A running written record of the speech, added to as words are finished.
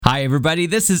Hi, everybody.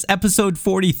 This is episode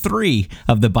 43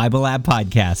 of the BibleLab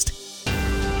podcast.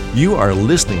 You are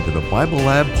listening to the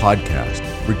BibleLab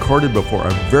podcast, recorded before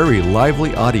a very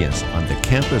lively audience on the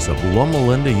campus of Loma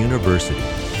Linda University.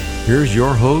 Here's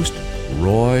your host,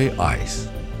 Roy Ice.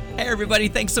 Hey, everybody.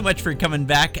 Thanks so much for coming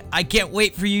back. I can't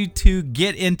wait for you to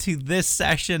get into this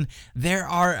session. There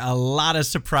are a lot of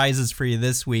surprises for you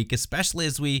this week, especially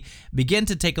as we begin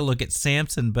to take a look at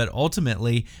Samson, but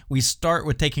ultimately we start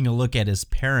with taking a look at his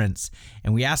parents.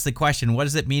 And we ask the question, what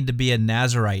does it mean to be a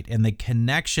Nazirite? And the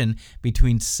connection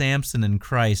between Samson and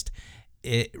Christ,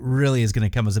 it really is going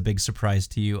to come as a big surprise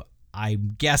to you.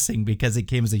 I'm guessing because it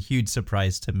came as a huge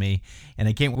surprise to me, and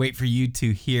I can't wait for you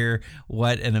to hear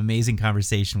what an amazing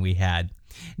conversation we had.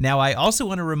 Now, I also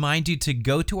want to remind you to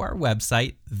go to our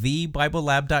website,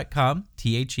 TheBibleLab.com,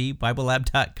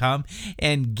 TheBibleLab.com,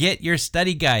 and get your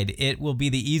study guide. It will be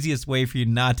the easiest way for you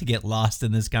not to get lost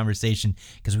in this conversation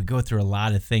because we go through a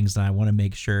lot of things, and I want to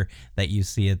make sure that you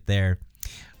see it there.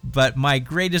 But my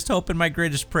greatest hope and my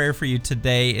greatest prayer for you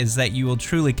today is that you will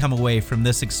truly come away from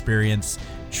this experience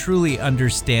truly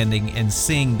understanding and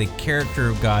seeing the character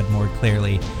of God more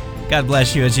clearly. God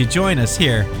bless you as you join us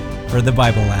here for the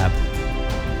Bible Lab.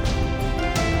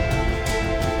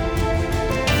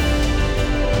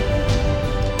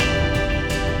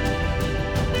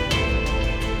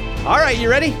 All right,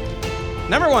 you ready?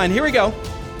 Number one, here we go.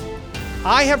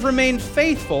 I have remained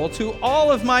faithful to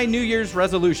all of my New Year's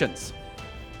resolutions.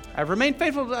 I've remained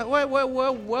faithful to what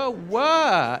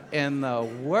in the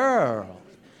world?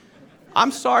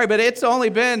 I'm sorry, but it's only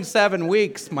been 7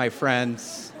 weeks, my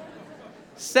friends.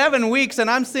 7 weeks, and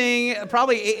I'm seeing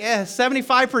probably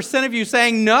 75% of you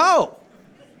saying no.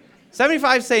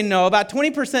 75 say no, about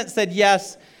 20% said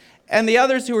yes, and the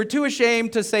others who were too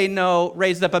ashamed to say no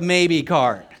raised up a maybe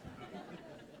card.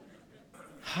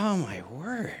 Oh, my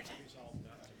word.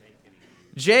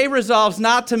 Jay resolves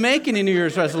not to make any New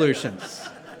Year's resolutions.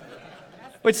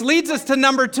 Which leads us to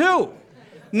number two.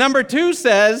 Number two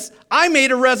says, I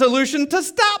made a resolution to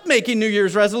stop making New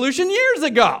Year's resolution years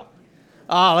ago.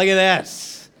 Oh, look at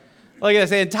this. Look at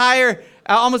this.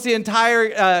 Almost the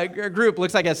entire group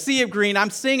looks like a sea of green.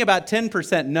 I'm seeing about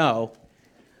 10% no.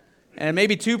 And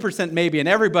maybe 2% maybe, and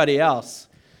everybody else.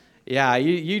 Yeah,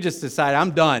 you just decide,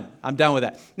 I'm done. I'm done with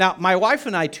that. Now, my wife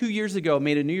and I 2 years ago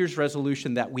made a New Year's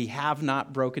resolution that we have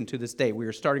not broken to this day. We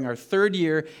are starting our third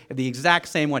year of the exact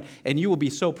same one, and you will be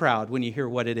so proud when you hear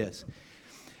what it is.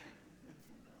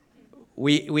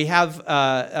 We have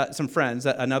some friends,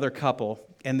 another couple,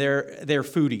 and they're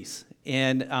foodies.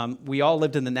 And we all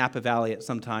lived in the Napa Valley at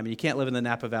some time. You can't live in the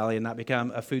Napa Valley and not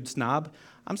become a food snob.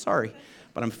 I'm sorry,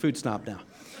 but I'm a food snob now.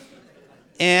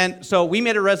 And so we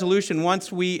made a resolution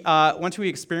once we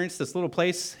experienced this little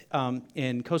place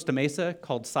in Costa Mesa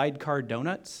called Sidecar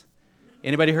Donuts.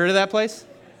 Anybody heard of that place?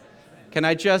 Can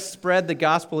I just spread the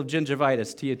gospel of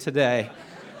gingivitis to you today?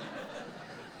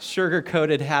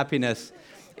 Sugar-coated happiness.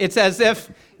 It's as if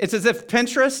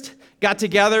Pinterest got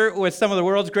together with some of the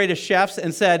world's greatest chefs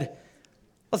and said,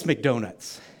 let's make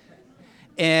donuts.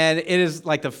 And it is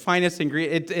like the finest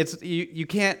ingredient. You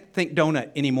can't think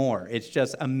donut anymore. It's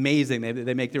just amazing.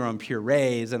 They make their own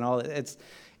purees and all. It's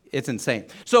insane.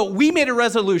 So we made a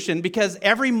resolution because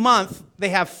every month they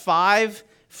have 5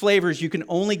 flavors you can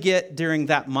only get during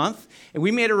that month. And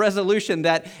we made a resolution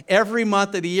that every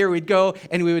month of the year we'd go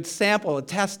and we would sample and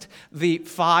test the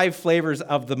 5 flavors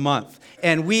of the month.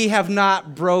 And we have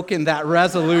not broken that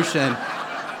resolution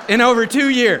in over 2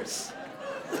 years.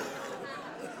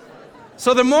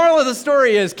 So the moral of the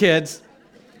story is, kids,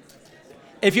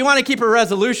 if you want to keep a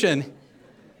resolution,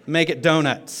 make it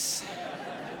donuts.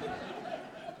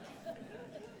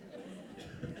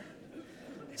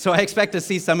 So I expect to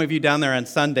see some of you down there on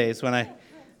Sundays when I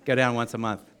go down once a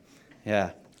month.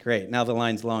 Yeah, great. Now the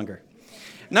line's longer.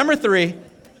 Number three,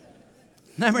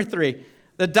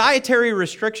 the dietary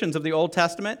restrictions of the Old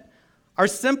Testament are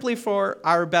simply for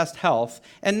our best health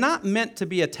and not meant to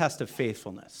be a test of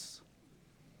faithfulness.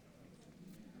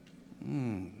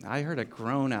 I heard a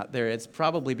groan out there. It's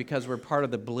probably because we're part of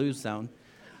the blue zone.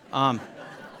 I'm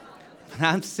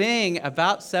seeing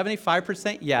about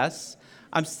 75% yes.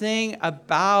 I'm seeing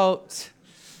about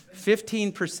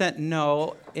 15%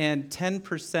 no and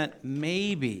 10%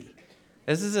 maybe.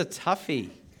 This is a toughie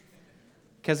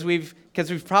because we've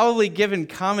probably given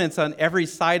comments on every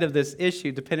side of this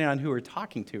issue depending on who we're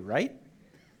talking to, right?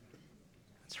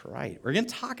 That's right. We're going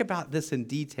to talk about this in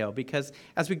detail because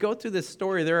as we go through this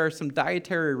story, there are some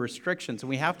dietary restrictions, and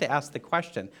we have to ask the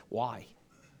question, why?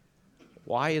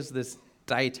 Why is this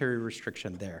dietary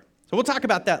restriction there? So we'll talk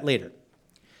about that later.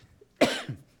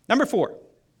 Number 4,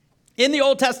 in the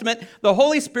Old Testament, the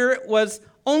Holy Spirit was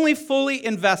only fully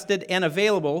invested and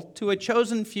available to a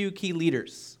chosen few key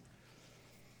leaders.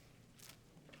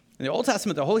 In the Old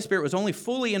Testament, the Holy Spirit was only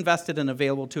fully invested and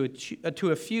available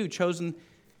to a few chosen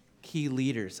key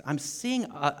leaders. I'm seeing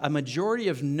a majority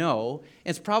of no.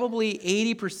 It's probably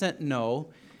 80% no,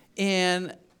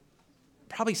 and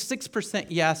probably 6%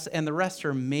 yes, and the rest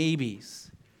are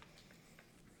maybes.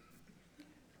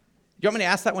 You want me to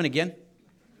ask that one again?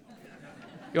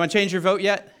 You want to change your vote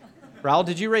yet? Raul,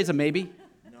 did you raise a maybe?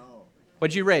 No.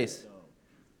 What'd you raise?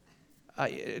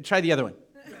 No. Try the other one.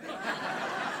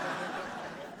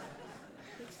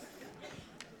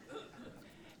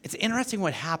 It's interesting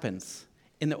what happens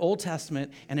in the Old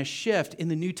Testament and a shift in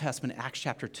the New Testament, Acts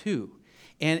chapter 2.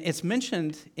 And it's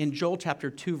mentioned in Joel chapter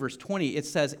 2, verse 20. It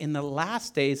says, in the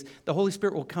last days, the Holy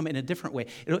Spirit will come in a different way.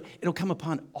 It'll come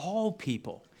upon all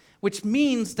people, which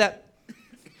means that,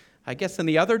 I guess in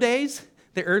the other days,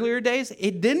 the earlier days,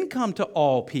 it didn't come to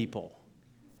all people.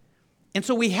 And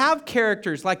so we have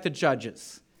characters like the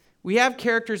judges. We have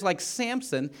characters like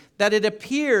Samson that it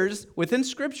appears within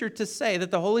Scripture to say that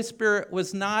the Holy Spirit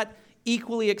was not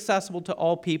equally accessible to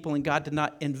all people, and God did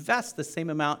not invest the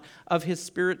same amount of His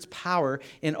Spirit's power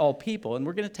in all people. And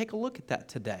we're going to take a look at that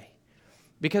today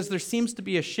because there seems to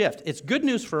be a shift. It's good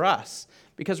news for us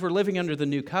because we're living under the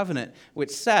new covenant,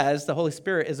 which says the Holy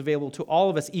Spirit is available to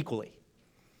all of us equally,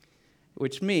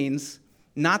 which means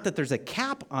not that there's a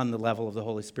cap on the level of the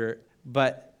Holy Spirit,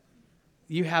 but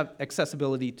you have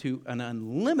accessibility to an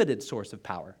unlimited source of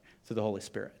power through the Holy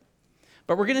Spirit.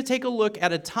 But we're going to take a look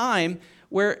at a time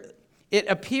where it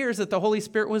appears that the Holy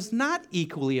Spirit was not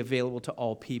equally available to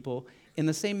all people in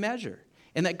the same measure,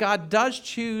 and that God does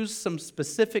choose some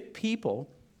specific people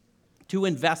to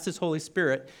invest His Holy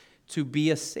Spirit to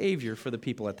be a Savior for the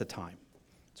people at the time.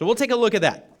 So we'll take a look at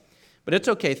that. But it's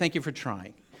okay. Thank you for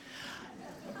trying.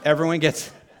 Everyone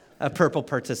gets a purple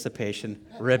participation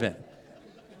ribbon.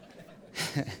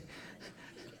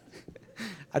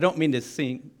 I don't mean to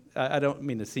seem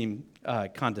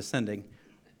condescending,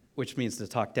 which means to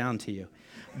talk down to you.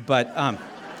 But I'm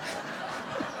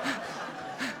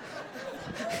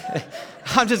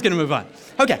just going to move on.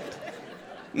 Okay.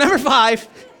 Number 5.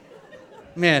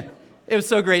 Man, it was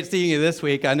so great seeing you this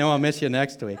week. I know I'll miss you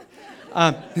next week.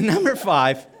 Number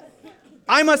 5.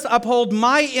 I must uphold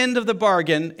my end of the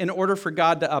bargain in order for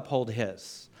God to uphold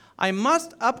His. I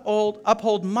must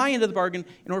uphold my end of the bargain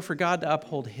in order for God to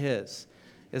uphold His.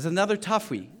 Is another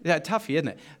toughie, isn't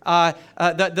it?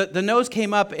 The no's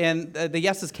came up and the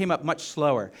yeses came up much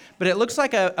slower. But it looks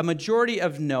like a majority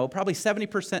of no, probably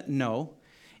 70% no,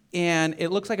 and it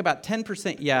looks like about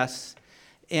 10% yes,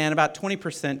 and about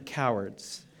 20%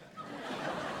 cowards.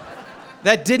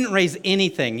 That didn't raise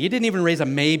anything. You didn't even raise a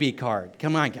maybe card.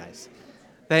 Come on, guys.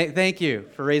 Thank you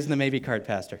for raising the maybe card,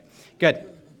 Pastor. Good.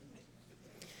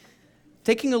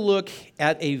 Taking a look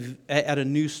at a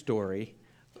news story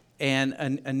and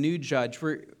a new judge,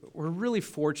 we're really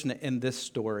fortunate in this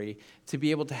story to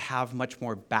be able to have much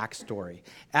more backstory.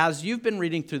 As you've been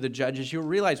reading through the judges, you'll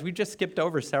realize we just skipped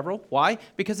over several. Why?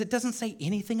 Because it doesn't say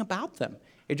anything about them.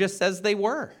 It just says they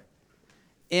were.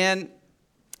 And,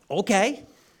 okay,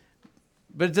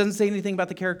 but it doesn't say anything about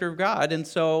the character of God. And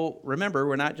so, remember,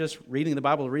 we're not just reading the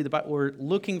Bible to read the Bible. We're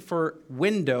looking for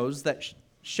windows that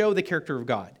show the character of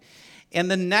God. And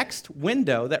the next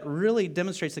window that really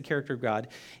demonstrates the character of God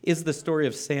is the story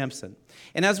of Samson.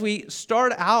 And as we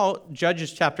start out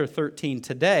Judges chapter 13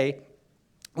 today,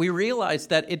 we realize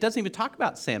that it doesn't even talk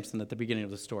about Samson at the beginning of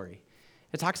the story.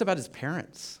 It talks about his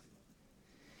parents.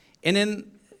 And in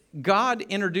God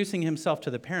introducing Himself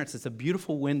to the parents, it's a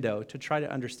beautiful window to try to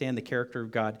understand the character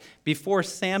of God before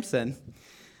Samson,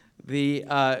 the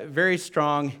very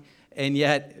strong and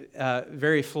yet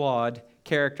very flawed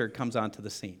character, comes onto the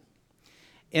scene.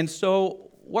 And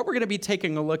so what we're going to be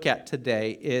taking a look at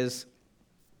today is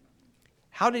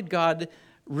how did God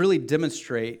really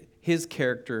demonstrate His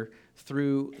character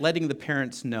through letting the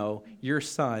parents know your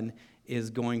son is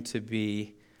going to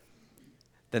be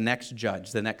the next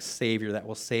judge, the next savior that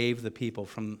will save the people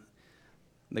from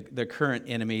the current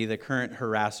enemy, the current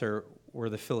harasser, or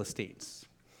the Philistines.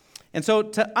 And so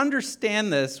to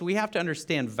understand this, we have to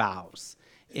understand vows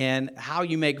and how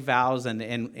you make vows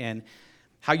and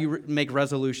how you make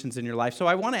resolutions in your life. So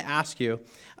I want to ask you,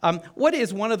 what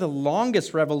is one of the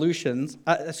longest resolutions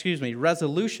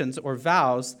or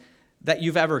vows that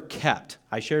you've ever kept?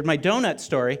 I shared my donut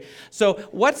story. So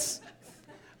what's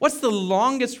the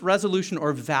longest resolution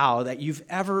or vow that you've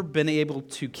ever been able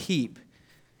to keep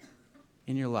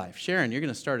in your life? Sharon, you're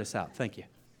going to start us out. Thank you.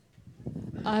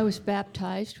 I was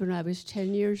baptized when I was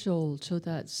 10 years old, so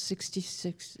that's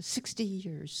 66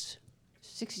 years.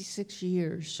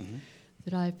 Mm-hmm.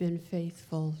 that I've been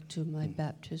faithful to my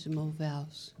baptismal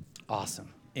vows.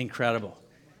 Awesome. Incredible.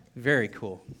 Very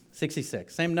cool.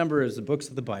 66. Same number as the books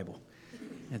of the Bible.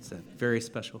 It's a very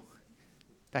special.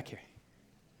 Back here.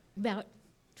 About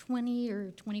 20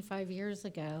 or 25 years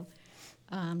ago,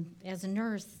 as a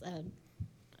nurse,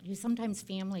 sometimes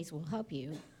families will help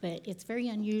you, but it's very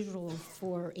unusual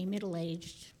for a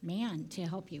middle-aged man to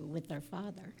help you with their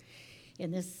father.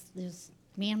 And this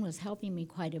man was helping me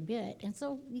quite a bit. And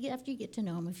so after you get to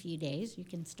know him a few days, you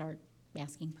can start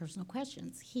asking personal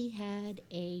questions. He had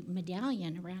a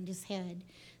medallion around his head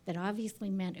that obviously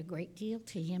meant a great deal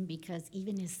to him because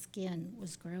even his skin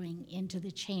was growing into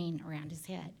the chain around his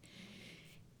head.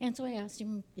 And so I asked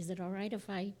him, is it all right if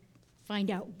I find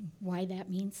out why that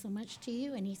means so much to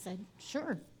you? And he said,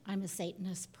 sure, I'm a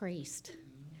Satanist priest.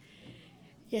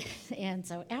 Yeah. And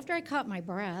so after I caught my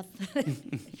breath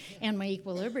and my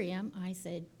equilibrium, I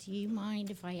said, do you mind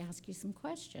if I ask you some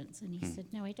questions? And he said,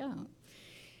 no, I don't.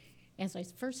 And so I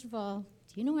said, first of all,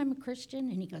 do you know I'm a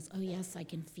Christian? And he goes, oh, yes, I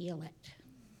can feel it.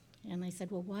 And I said,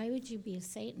 well, why would you be a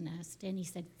Satanist? And he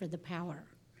said, for the power.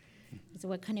 I said,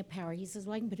 what kind of power? He says,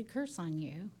 well, I can put a curse on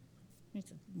you. I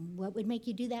said, what would make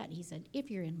you do that? He said,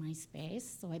 if you're in my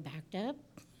space. So I backed up.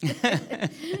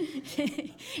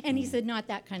 And he said, not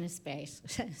that kind of space.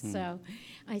 So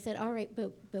I said, all right,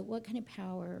 but what kind of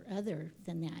power other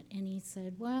than that? And he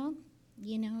said, well,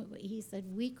 he said,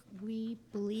 we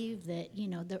believe that,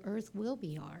 the earth will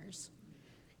be ours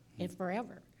and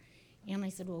forever. And I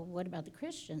said, well, what about the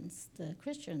Christians? The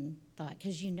Christian thought,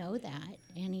 because you know that.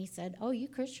 And he said, oh, you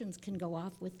Christians can go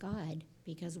off with God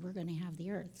because we're going to have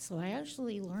the earth. So I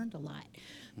actually learned a lot.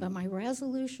 But my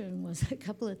resolution was a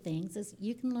couple of things. Is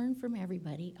you can learn from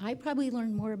everybody. I probably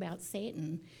learned more about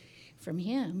Satan from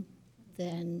him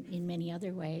than in many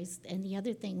other ways. And the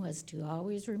other thing was to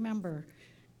always remember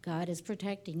God is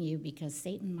protecting you because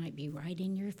Satan might be right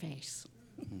in your face.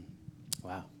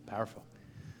 Wow, powerful.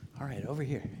 All right, over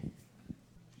here.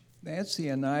 Nancy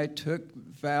and I took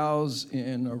vows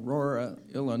in Aurora,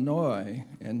 Illinois,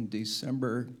 in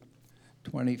December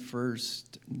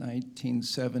 21st,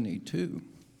 1972,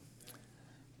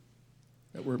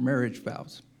 that were marriage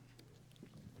vows.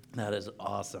 That is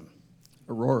awesome.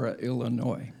 Aurora,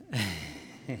 Illinois.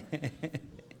 That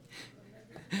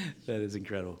is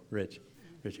incredible. Richard.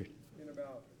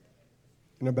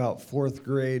 In about fourth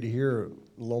grade here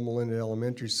at Loma Linda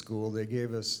Elementary School, they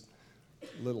gave us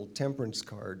little temperance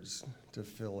cards to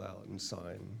fill out and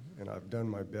sign, and I've done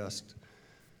my best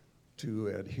to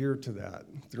adhere to that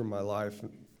through my life.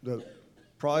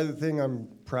 Probably the thing I'm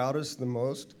proudest the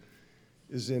most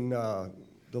is in the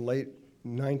late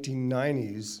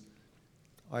 1990s,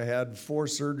 I had 4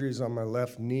 surgeries on my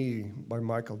left knee by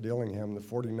Michael Dillingham, the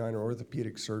 49er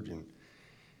orthopedic surgeon.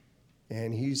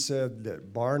 And he said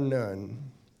that bar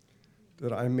none,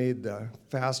 that I made the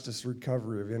fastest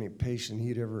recovery of any patient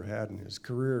he'd ever had in his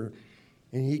career.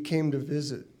 And he came to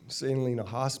visit St. Helena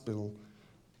Hospital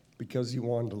because he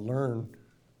wanted to learn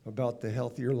about the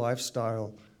healthier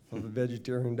lifestyle of a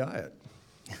vegetarian diet.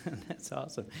 That's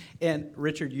awesome. And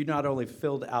Richard, you not only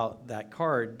filled out that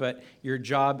card, but your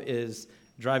job is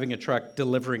driving a truck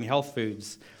delivering health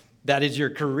foods. That is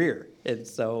your career. And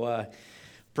so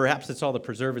perhaps it's all the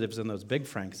preservatives in those Big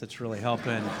Franks that's really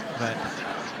helping. But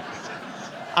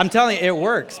I'm telling you, it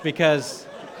works because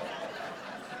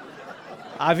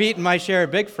I've eaten my share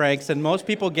of Big Franks, and most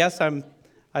people guess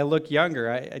I look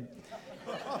younger.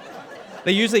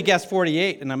 They usually guess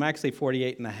 48, and I'm actually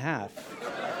 48 and a half.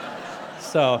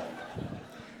 So,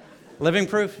 living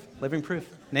proof.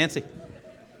 Nancy.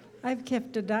 I've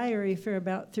kept a diary for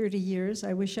about 30 years.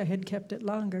 I wish I had kept it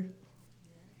longer.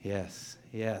 Yes.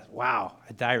 Wow,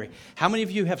 a diary. How many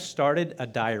of you have started a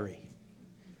diary?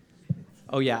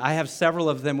 Oh, yeah, I have several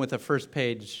of them with the first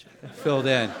page filled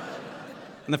in.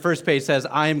 And the first page says,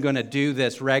 I am going to do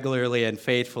this regularly and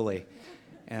faithfully.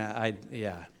 And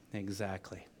yeah,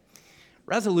 exactly.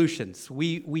 Resolutions,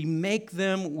 we make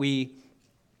them, we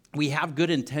have good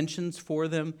intentions for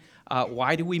them.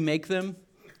 Why do we make them?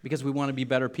 Because we want to be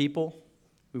better people.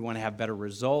 We want to have better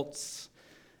results.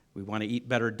 We want to eat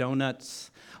better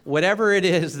donuts. Whatever it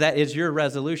is that is your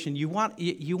resolution, you want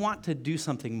to do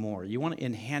something more. You want to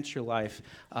enhance your life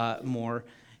more.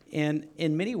 And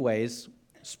in many ways,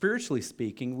 spiritually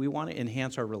speaking, we want to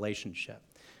enhance our relationship.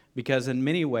 Because in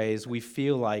many ways, we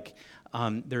feel like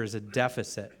there is a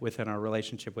deficit within our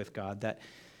relationship with God, that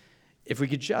if we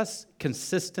could just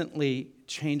consistently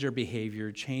change our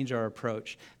behavior, change our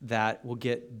approach, that we'll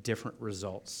get different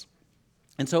results.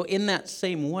 And so in that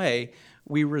same way,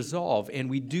 we resolve and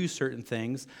we do certain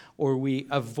things, or we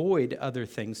avoid other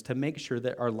things to make sure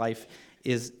that our life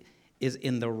is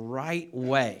in the right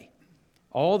way.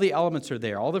 All the elements are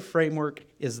there. All the framework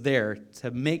is there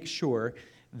to make sure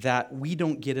that we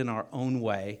don't get in our own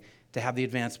way to have the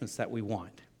advancements that we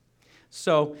want.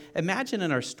 So imagine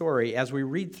in our story, as we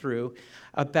read through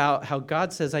about how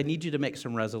God says, I need you to make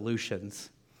some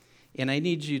resolutions, and I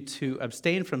need you to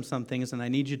abstain from some things, and I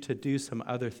need you to do some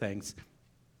other things.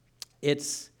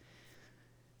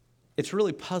 It's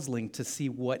really puzzling to see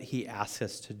what he asks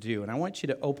us to do. And I want you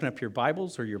to open up your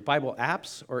Bibles or your Bible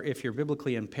apps, or if you're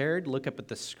biblically impaired, look up at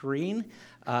the screen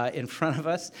in front of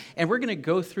us. And we're going to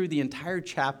go through the entire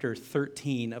chapter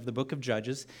 13 of the book of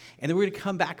Judges. And then we're going to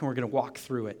come back and we're going to walk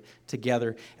through it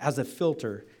together as a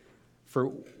filter for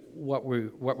what we're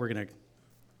going to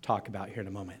talk about here in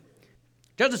a moment.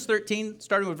 Judges 13,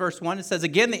 starting with verse 1, it says,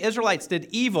 Again, the Israelites did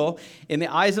evil in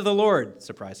the eyes of the Lord.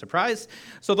 Surprise, surprise.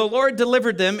 So the Lord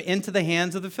delivered them into the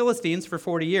hands of the Philistines for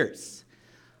 40 years.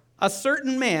 A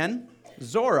certain man of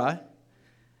Zorah,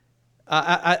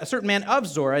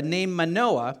 named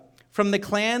Manoah, from the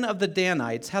clan of the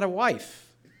Danites, had a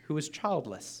wife who was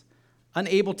childless,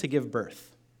 unable to give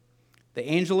birth. The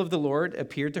angel of the Lord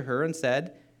appeared to her and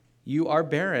said, You are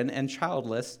barren and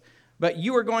childless, but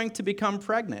you are going to become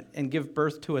pregnant and give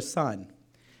birth to a son.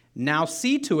 Now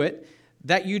see to it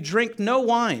that you drink no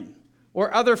wine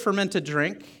or other fermented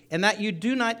drink, and that you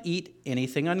do not eat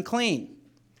anything unclean.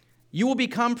 You will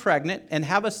become pregnant and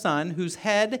have a son whose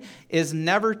head is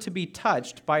never to be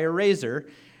touched by a razor,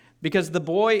 because the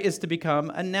boy is to become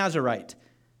a Nazirite,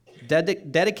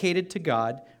 dedicated to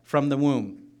God from the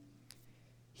womb.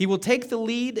 He will take the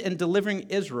lead in delivering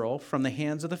Israel from the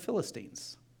hands of the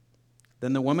Philistines.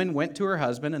 Then the woman went to her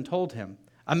husband and told him,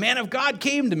 A man of God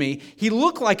came to me. He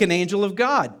looked like an angel of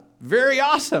God. Very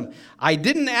awesome. I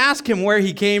didn't ask him where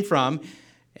he came from,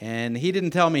 and he didn't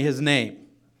tell me his name.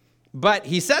 But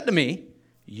he said to me,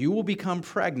 You will become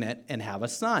pregnant and have a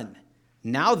son.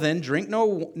 Now then, drink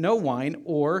no wine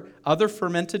or other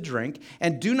fermented drink,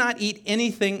 and do not eat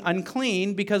anything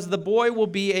unclean, because the boy will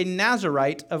be a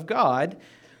Nazirite of God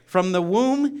from the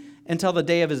womb until the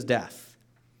day of his death.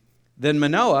 Then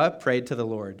Manoah prayed to the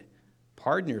Lord,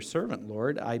 Pardon your servant,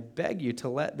 Lord. I beg you to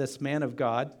let this man of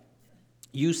God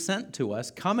you sent to us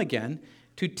come again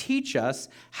to teach us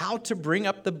how to bring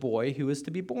up the boy who is to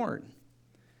be born.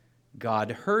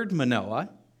 God heard Manoah,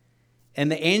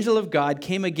 and the angel of God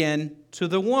came again to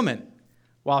the woman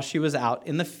while she was out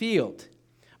in the field.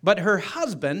 But her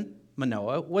husband,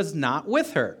 Manoah, was not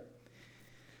with her.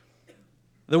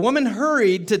 The woman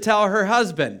hurried to tell her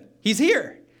husband, He's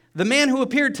here. The man who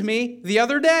appeared to me the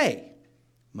other day.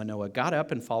 Manoah got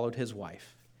up and followed his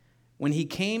wife. When he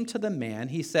came to the man,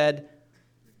 he said,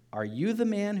 Are you the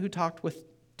man who talked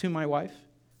to my wife?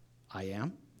 I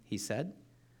am, he said.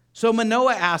 So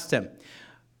Manoah asked him,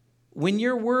 When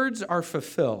your words are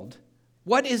fulfilled,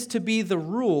 what is to be the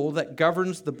rule that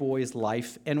governs the boy's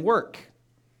life and work?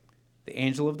 The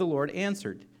angel of the Lord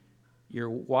answered, Your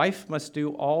wife must do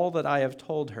all that I have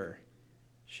told her.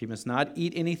 She must not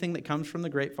eat anything that comes from the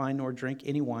grapevine, nor drink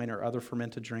any wine or other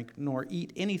fermented drink, nor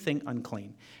eat anything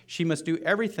unclean. She must do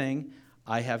everything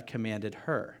I have commanded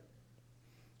her.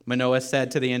 Manoah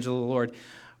said to the angel of the Lord,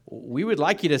 We would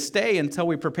like you to stay until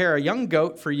we prepare a young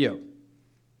goat for you.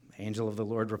 The angel of the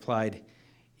Lord replied,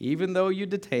 Even though you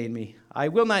detain me, I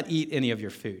will not eat any of your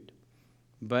food.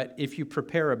 But if you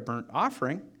prepare a burnt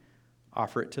offering,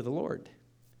 offer it to the Lord.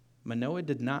 Manoah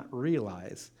did not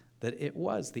realize that it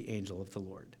was the angel of the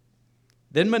Lord.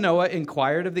 Then Manoah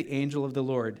inquired of the angel of the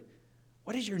Lord,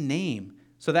 What is your name,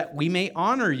 so that we may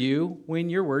honor you when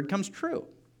your word comes true?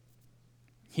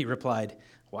 He replied,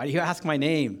 Why do you ask my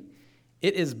name?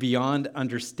 It is beyond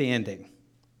understanding.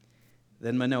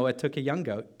 Then Manoah took a young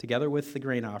goat, together with the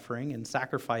grain offering, and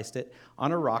sacrificed it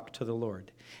on a rock to the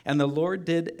Lord. And the Lord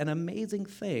did an amazing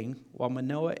thing while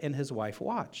Manoah and his wife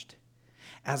watched.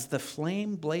 As the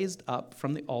flame blazed up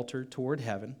from the altar toward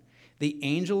heaven, the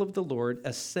angel of the Lord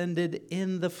ascended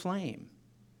in the flame.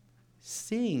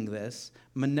 Seeing this,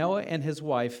 Manoah and his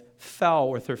wife fell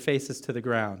with their faces to the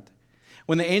ground.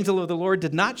 When the angel of the Lord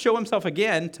did not show himself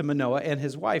again to Manoah and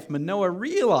his wife, Manoah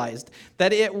realized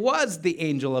that it was the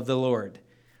angel of the Lord.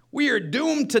 We are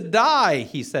doomed to die,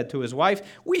 he said to his wife.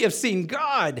 We have seen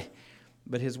God.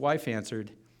 But his wife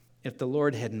answered, If the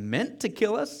Lord had meant to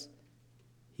kill us,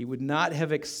 he would not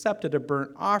have accepted a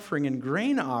burnt offering and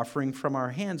grain offering from our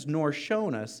hands, nor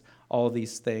shown us all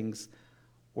these things,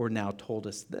 or now told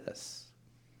us this.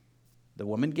 The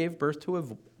woman gave birth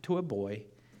to a boy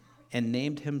and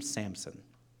named him Samson.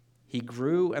 He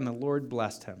grew, and the Lord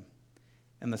blessed him.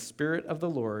 And the Spirit of the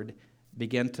Lord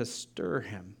began to stir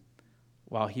him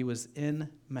while he was in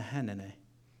Mahanaim,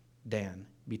 Dan,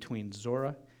 between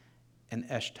Zorah and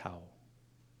Eshtaol.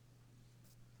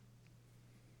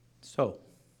 So,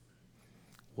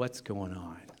 what's going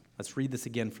on? Let's read this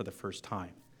again for the first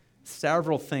time.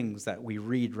 Several things that we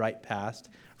read right past.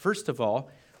 First of all,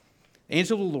 the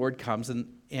angel of the Lord comes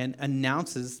and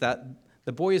announces that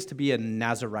the boy is to be a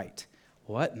Nazirite.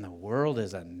 What in the world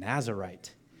is a Nazirite?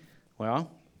 Well,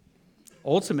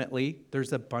 ultimately,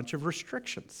 there's a bunch of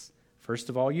restrictions. First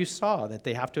of all, you saw that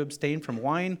they have to abstain from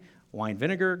wine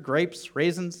vinegar, grapes,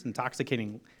 raisins,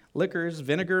 intoxicating liquors,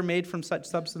 vinegar made from such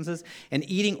substances, and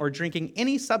eating or drinking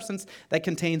any substance that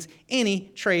contains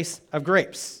any trace of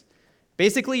grapes.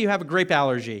 Basically, you have a grape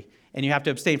allergy, and you have to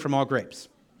abstain from all grapes.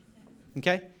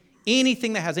 Okay?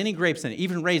 Anything that has any grapes in it,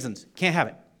 even raisins, can't have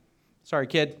it. Sorry,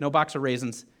 kid, no box of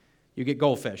raisins. You get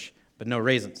goldfish, but no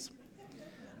raisins.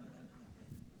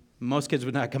 Most kids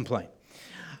would not complain.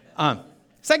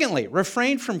 Secondly,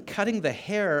 refrain from cutting the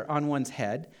hair on one's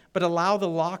head, but allow the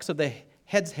locks of the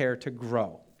head's hair to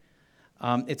grow.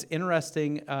 It's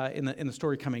interesting, in the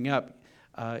story coming up,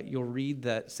 you'll read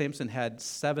that Samson had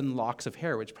 7 locks of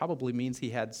hair, which probably means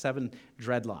he had 7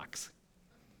 dreadlocks.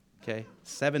 Okay,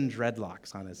 7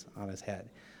 dreadlocks on his head.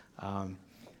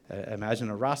 Imagine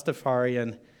a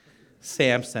Rastafarian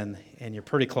Samson, and you're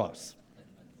pretty close.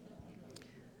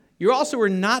 You also were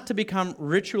not to become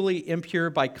ritually impure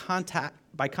by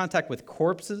contact with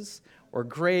corpses or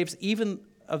graves, even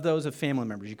of those of family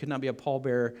members. You could not be a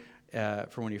pallbearer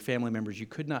for one of your family members. You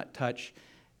could not touch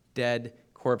dead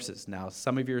corpses. Now,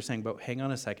 some of you are saying, but hang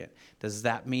on a second. Does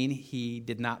that mean he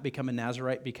did not become a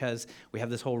Nazirite because we have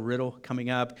this whole riddle coming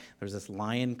up? There's this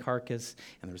lion carcass,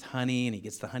 and there's honey, and he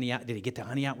gets the honey out. Did he get the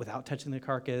honey out without touching the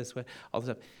carcass? All this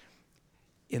stuff.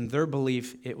 In their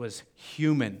belief, it was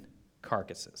human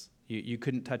carcasses. You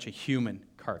couldn't touch a human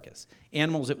carcass.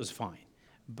 Animals, it was fine,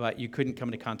 but you couldn't come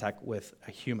into contact with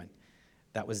a human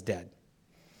that was dead.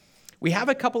 We have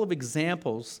a couple of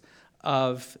examples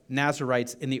of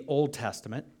Nazirites in the Old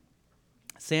Testament.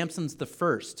 Samson's the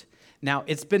first. Now,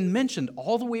 it's been mentioned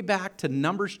all the way back to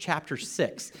Numbers chapter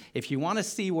 6. If you want to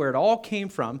see where it all came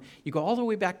from, you go all the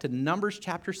way back to Numbers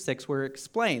chapter 6, where it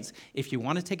explains if you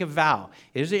want to take a vow.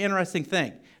 Here's an interesting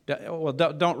thing. Well,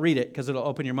 don't read it because it'll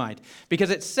open your mind. Because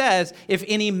it says if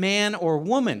any man or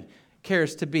woman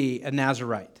cares to be a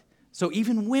Nazirite. So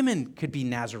even women could be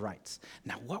Nazirites.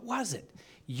 Now, what was it?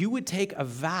 You would take a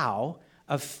vow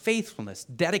of faithfulness,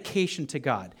 dedication to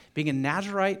God. Being a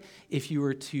Nazirite, if you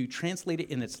were to translate it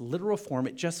in its literal form,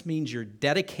 it just means you're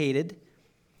dedicated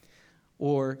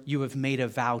or you have made a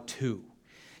vow to.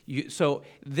 So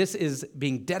this is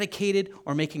being dedicated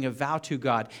or making a vow to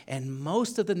God. And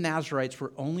most of the Nazirites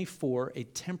were only for a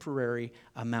temporary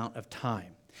amount of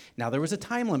time. Now, there was a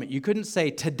time limit. You couldn't say,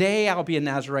 today I'll be a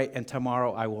Nazirite and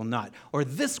tomorrow I will not. Or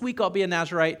this week I'll be a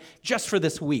Nazirite just for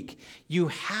this week. You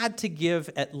had to give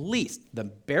at least, the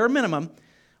bare minimum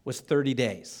was 30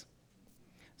 days.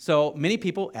 So many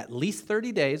people, at least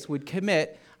 30 days, would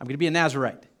commit, I'm going to be a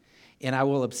Nazirite. And I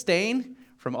will abstain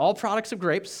from all products of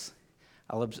grapes.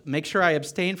 I'll make sure I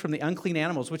abstain from the unclean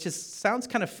animals, which sounds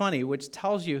kind of funny, which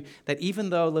tells you that even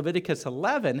though Leviticus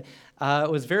 11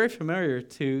 was very familiar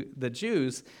to the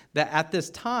Jews, that at this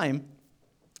time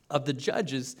of the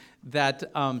judges, that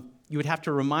you would have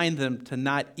to remind them to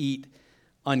not eat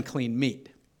unclean meat.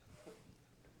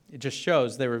 It just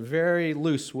shows they were very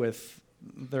loose with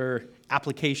their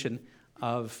application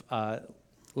of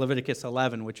Leviticus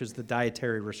 11, which is the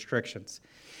dietary restrictions.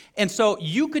 And so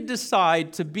you could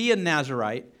decide to be a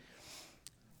Nazirite,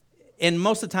 and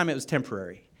most of the time it was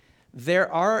temporary. There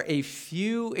are a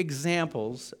few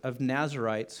examples of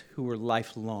Nazirites who were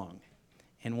lifelong,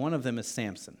 and one of them is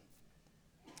Samson.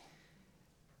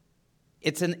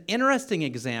 It's an interesting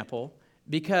example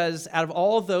because out of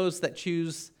all those that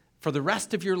choose for the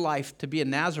rest of your life to be a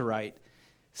Nazirite,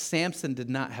 Samson did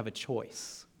not have a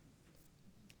choice.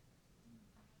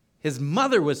 His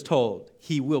mother was told,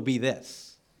 he will be this.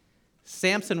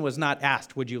 Samson was not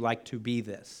asked, would you like to be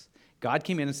this? God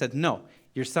came in and said, no,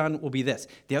 your son will be this.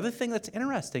 The other thing that's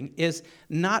interesting is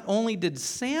not only did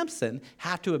Samson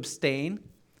have to abstain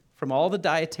from all the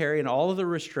dietary and all of the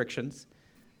restrictions,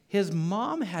 his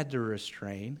mom had to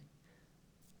restrain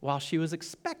while she was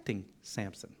expecting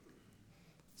Samson.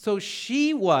 So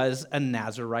she was a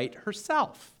Nazirite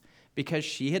herself because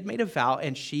she had made a vow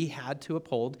and she had to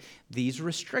uphold these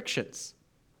restrictions.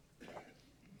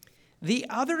 The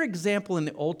other example in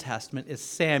the Old Testament is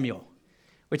Samuel,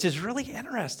 which is really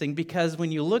interesting because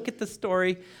when you look at the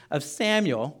story of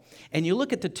Samuel and you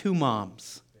look at the two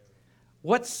moms,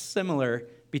 what's similar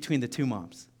between the two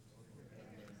moms?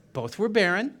 Both were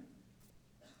barren.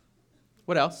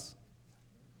 What else?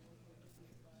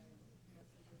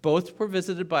 Both were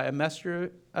visited by a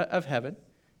messenger of heaven,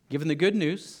 given the good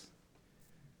news,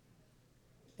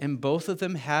 and both of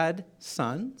them had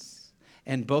sons,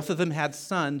 and both of them had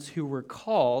sons who were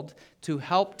called to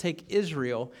help take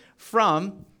Israel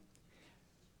from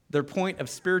their point of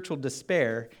spiritual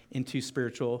despair into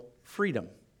spiritual freedom,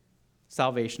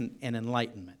 salvation, and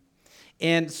enlightenment.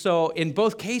 And so in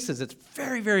both cases, it's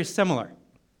very, very similar.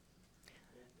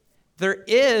 There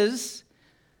is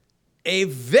a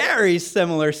very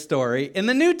similar story in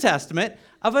the New Testament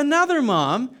of another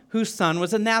mom whose son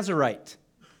was a Nazirite.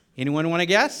 Anyone want to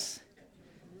guess?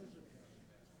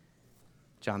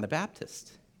 John the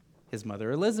Baptist, his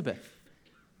mother Elizabeth,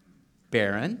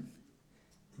 barren,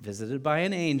 visited by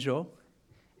an angel,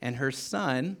 and her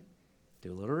son,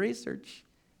 do a little research,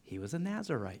 he was a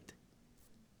Nazirite.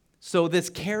 So this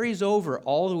carries over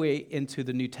all the way into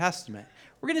the New Testament.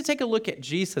 We're going to take a look at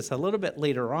Jesus a little bit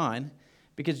later on,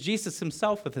 because Jesus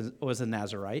himself was a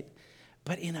Nazirite,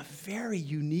 but in a very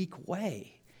unique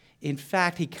way. In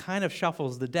fact, he kind of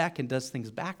shuffles the deck and does things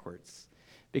backwards.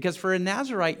 Because for a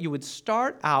Nazirite, you would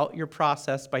start out your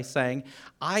process by saying,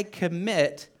 I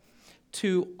commit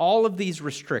to all of these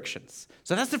restrictions.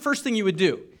 So that's the first thing you would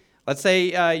do. Let's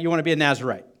say you want to be a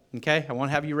Nazirite. Okay, I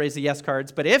won't have you raise the yes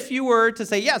cards, but if you were to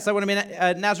say, yes, I want to be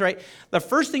a Nazirite, the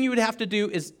first thing you would have to do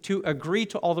is to agree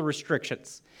to all the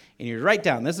restrictions. And you write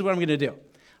down, this is what I'm going to do.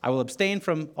 I will abstain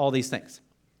from all these things.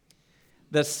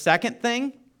 The second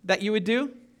thing that you would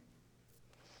do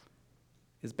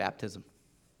is baptism.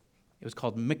 It was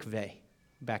called mikveh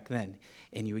back then.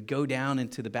 And you would go down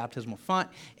into the baptismal font,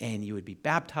 and you would be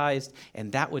baptized,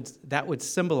 and that would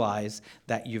symbolize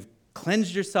that you've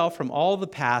cleansed yourself from all the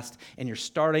past, and you're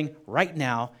starting right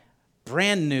now,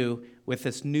 brand new, with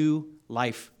this new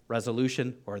life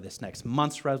resolution, or this next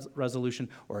month's resolution,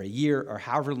 or a year, or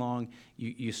however long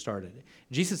you started it.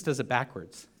 Jesus does it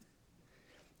backwards.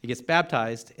 He gets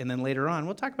baptized, and then later on,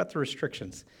 we'll talk about the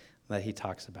restrictions that he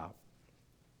talks about.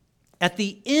 At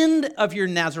the end of your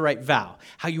Nazirite vow,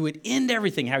 how you would end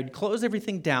everything, how you'd close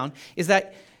everything down, is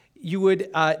that you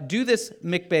would do this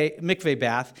mikveh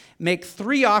bath, make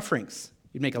 3 offerings.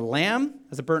 You'd make a lamb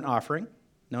as a burnt offering,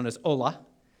 known as olah,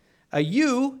 a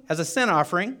ewe as a sin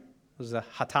offering, was a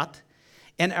hatat,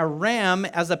 and a ram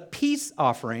as a peace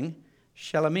offering,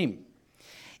 shelamim.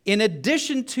 In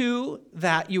addition to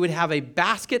that, you would have a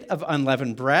basket of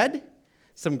unleavened bread,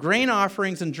 some grain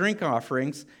offerings and drink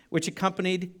offerings, which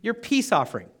accompanied your peace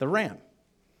offering, the ram.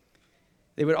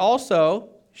 They would also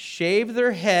shave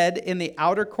their head in the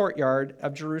outer courtyard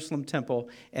of Jerusalem temple,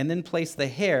 and then place the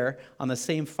hair on the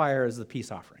same fire as the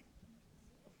peace offering.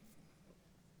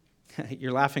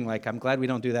 You're laughing like, I'm glad we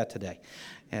don't do that today.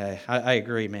 I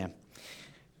agree, man.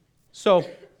 So,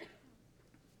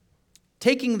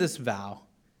 taking this vow,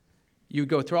 you would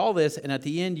go through all this, and at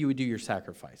the end, you would do your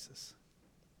sacrifices.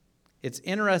 It's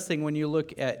interesting when you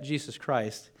look at Jesus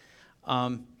Christ.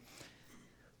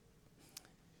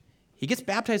 He gets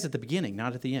baptized at the beginning,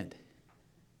 not at the end.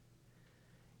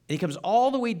 And he comes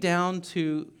all the way down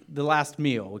to the last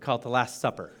meal. We call it the Last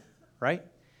Supper, right?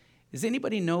 Does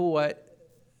anybody know what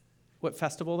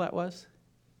festival that was?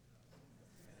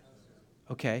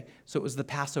 Okay, so it was the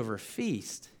Passover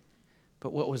feast.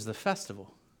 But what was the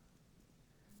festival?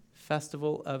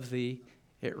 Festival of it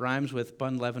rhymes with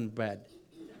unleavened bread.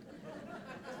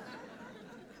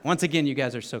 Once again, you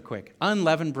guys are so quick.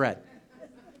 Unleavened bread.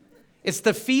 It's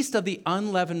the feast of the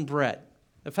unleavened bread,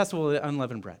 the festival of the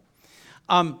unleavened bread.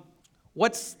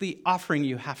 What's the offering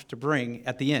you have to bring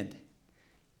at the end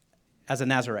as a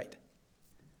Nazirite?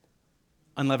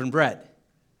 Unleavened bread.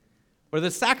 What are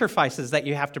the sacrifices that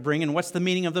you have to bring, and what's the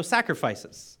meaning of those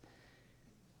sacrifices?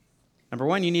 Number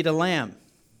 1, you need a lamb.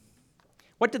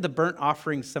 What did the burnt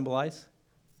offering symbolize?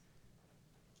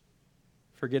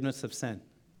 Forgiveness of sin.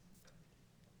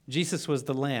 Jesus was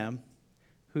the lamb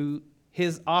who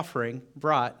his offering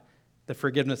brought the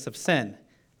forgiveness of sin.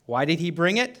 Why did he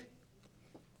bring it?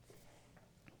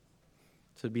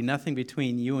 So it'd be nothing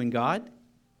between you and God,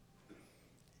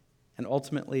 and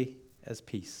ultimately as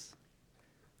peace,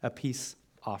 a peace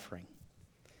offering.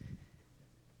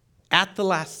 At the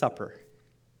Last Supper,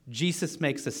 Jesus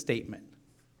makes a statement.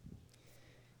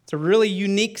 It's a really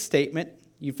unique statement.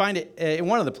 You find it in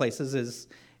one of the places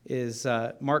is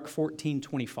Mark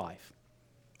 14:25.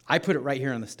 I put it right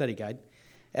here on the study guide.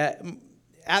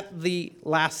 At the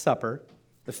Last Supper,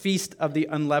 the feast of the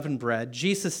unleavened bread,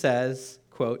 Jesus says,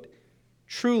 quote,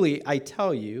 "Truly I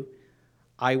tell you,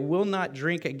 I will not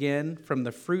drink again from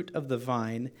the fruit of the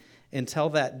vine until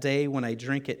that day when I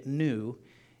drink it new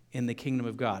in the kingdom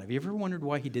of God." Have you ever wondered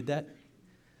why he did that?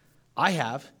 I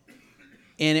have.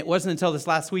 And it wasn't until this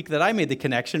last week that I made the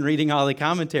connection, reading all the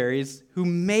commentaries, who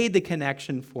made the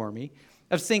connection for me,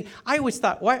 of seeing. I always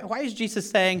thought, why is Jesus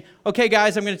saying, okay,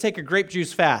 guys, I'm going to take a grape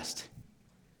juice fast?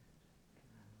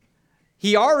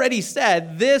 He already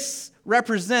said, this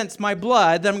represents my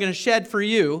blood that I'm going to shed for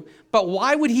you. But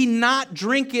why would he not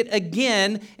drink it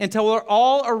again until we're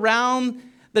all around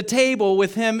the table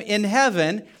with him in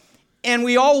heaven? And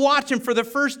we all watch him for the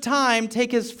first time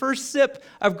take his first sip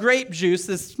of grape juice,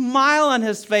 this smile on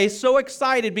his face, so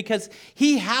excited because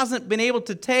he hasn't been able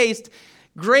to taste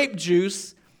grape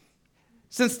juice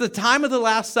since the time of the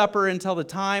Last Supper until the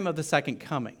time of the second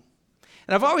coming.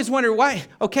 And I've always wondered why.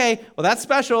 Okay, well, that's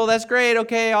special. That's great.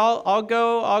 Okay, I'll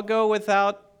go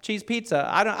without cheese pizza.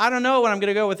 I don't know what I'm going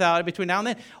to go without between now and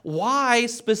then. Why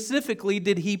specifically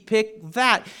did he pick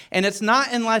that? And it's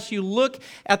not unless you look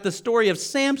at the story of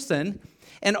Samson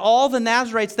and all the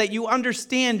Nazarites that you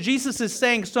understand Jesus is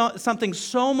saying something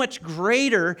so much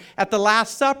greater at the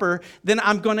Last Supper than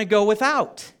I'm going to go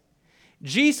without.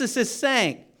 Jesus is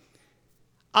saying,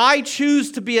 I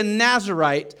choose to be a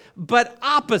Nazarite, but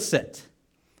opposite.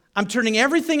 I'm turning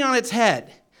everything on its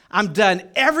head. I'm done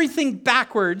everything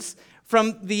backwards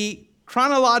from the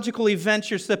chronological events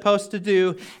you're supposed to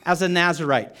do as a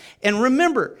Nazarite. And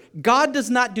remember, God does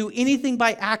not do anything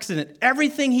by accident.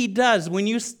 Everything he does, when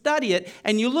you study it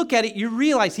and you look at it, you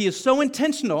realize he is so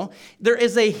intentional. There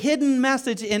is a hidden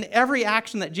message in every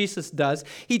action that Jesus does.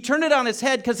 He turned it on its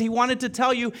head because he wanted to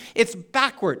tell you it's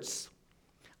backwards.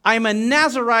 I'm a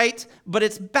Nazarite, but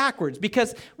it's backwards.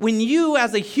 Because when you,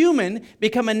 as a human,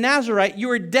 become a Nazarite, you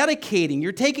are dedicating,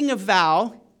 you're taking a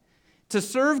vow to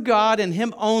serve God and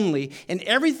him only. And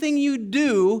everything you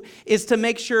do is to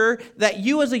make sure that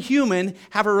you, as a human,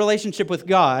 have a relationship with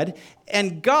God.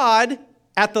 And God,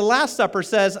 at the Last Supper,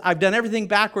 says, I've done everything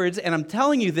backwards, and I'm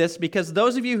telling you this because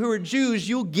those of you who are Jews,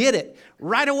 you'll get it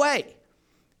right away.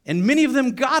 And many of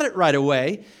them got it right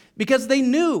away, because they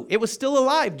knew it was still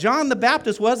alive. John the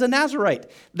Baptist was a Nazarite.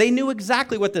 They knew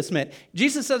exactly what this meant.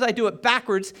 Jesus says, I do it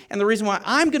backwards, and the reason why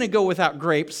I'm going to go without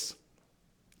grapes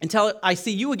until I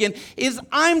see you again is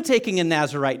I'm taking a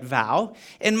Nazarite vow,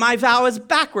 and my vow is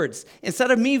backwards.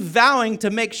 Instead of me vowing to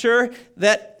make sure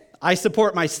that I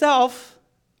support myself,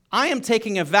 I am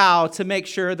taking a vow to make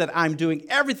sure that I'm doing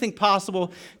everything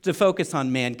possible to focus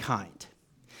on mankind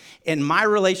and my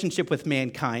relationship with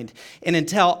mankind. And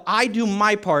until I do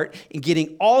my part in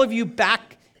getting all of you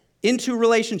back into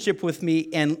relationship with me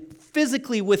and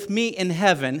physically with me in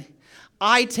heaven,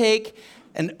 I take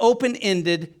an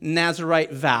open-ended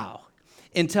Nazarite vow.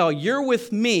 Until you're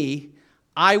with me,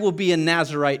 I will be a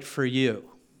Nazarite for you.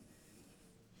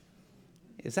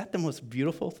 Is that the most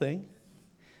beautiful thing?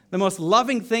 The most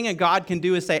loving thing a God can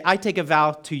do is say, I take a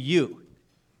vow to you.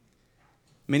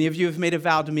 Many of you have made a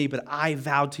vow to me, but I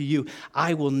vow to you.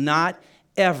 I will not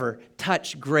ever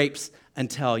touch grapes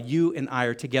until you and I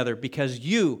are together, because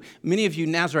you, many of you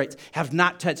Nazarites, have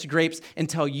not touched grapes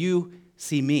until you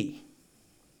see me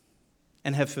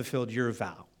and have fulfilled your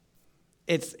vow.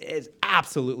 It's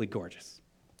absolutely gorgeous.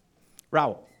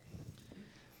 Raul.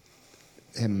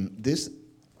 This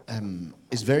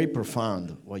is very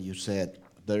profound, what you said.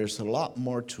 There's a lot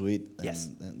more to it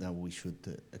that we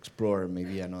should explore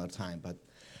maybe another time. But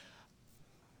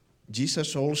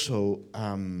Jesus also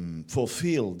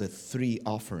fulfilled the 3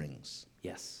 offerings.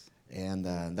 Yes. And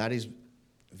that is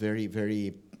very,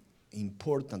 very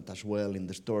important as well in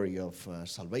the story of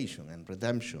salvation and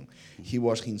redemption. He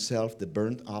was himself the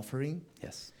burnt offering.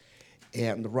 Yes.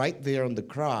 And right there on the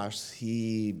cross,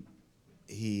 he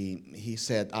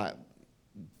said,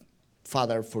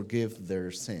 Father, forgive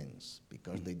their sins,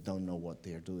 because they don't know what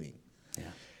they're doing. Yeah.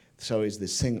 So it's the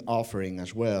sin offering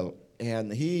as well.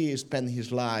 And he spent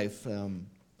his life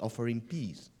offering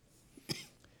peace,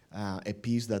 a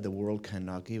peace that the world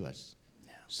cannot give us.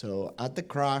 Yeah. So at the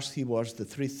cross, he was the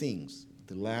 3 things: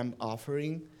 the lamb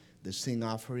offering, the sin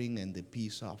offering, and the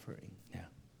peace offering. Yeah,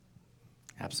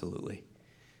 absolutely.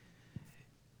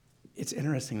 It's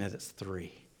interesting that it's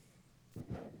 3.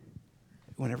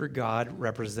 Whenever God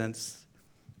represents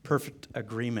perfect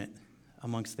agreement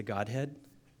amongst the Godhead,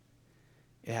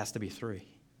 it has to be 3.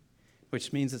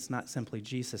 Which means it's not simply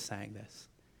Jesus saying this.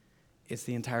 It's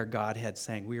the entire Godhead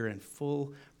saying we are in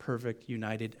full, perfect,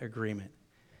 united agreement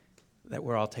that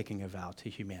we're all taking a vow to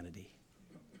humanity.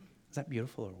 Is that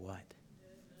beautiful or what?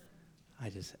 I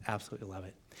just absolutely love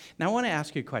it. Now I want to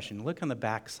ask you a question. Look on the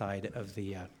back side of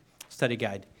the study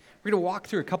guide. We're going to walk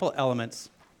through a couple elements.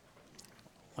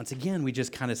 Once again, we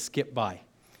just kind of skip by.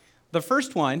 The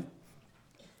first one,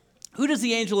 who does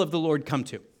the angel of the Lord come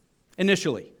to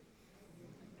initially?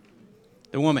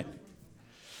 The woman.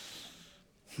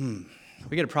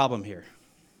 We got a problem here.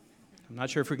 I'm not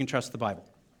sure if we can trust the Bible.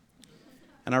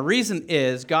 And our reason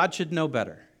is God should know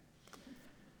better.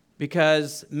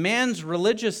 because man's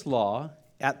religious law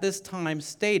at this time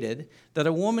stated that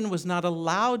a woman was not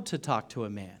allowed to talk to a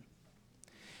man.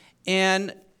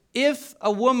 And if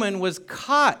a woman was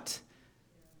caught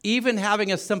even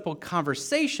having a simple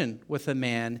conversation with a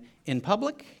man in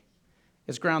public,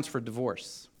 it's grounds for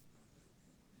divorce.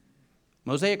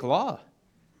 Mosaic law.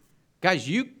 Guys,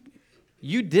 you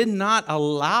did not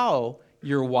allow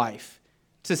your wife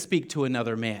to speak to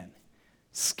another man.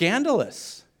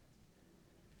 Scandalous.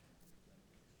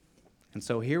 And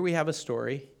so here we have a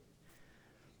story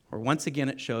where once again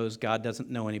it shows God doesn't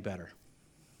know any better.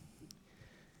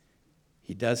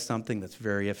 He does something that's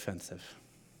very offensive.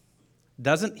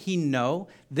 Doesn't he know?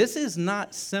 This is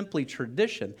not simply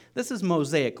tradition. This is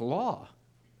Mosaic law.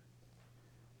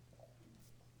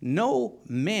 No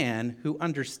man who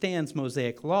understands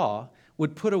Mosaic law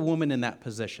would put a woman in that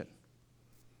position.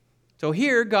 So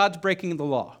here, God's breaking the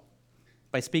law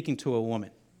by speaking to a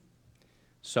woman.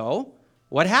 So,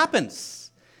 what happens?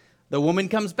 The woman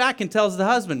comes back and tells the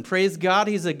husband, praise God,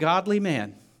 he's a godly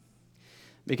man.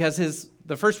 Because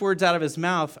the first words out of his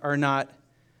mouth are not,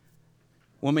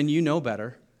 woman, you know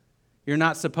better. You're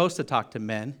not supposed to talk to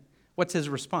men. What's his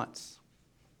response?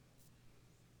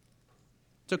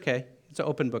 It's okay. It's an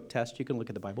open book test. You can look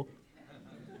at the Bible.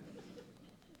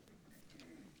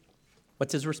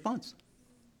 What's his response?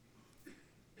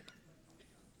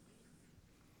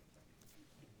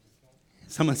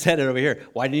 Someone said it over here.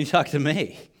 Why didn't he talk to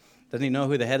me? Doesn't he know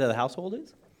who the head of the household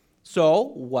is? So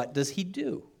what does he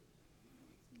do?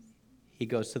 He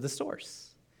goes to the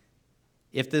source.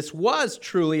 If this was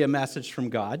truly a message from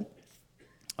God,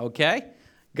 okay,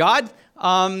 God,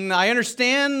 I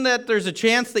understand that there's a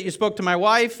chance that you spoke to my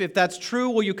wife. If that's true,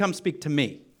 will you come speak to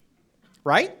me?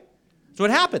 Right? So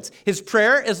what happens? His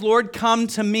prayer is, Lord, come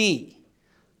to me.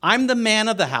 I'm the man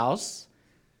of the house,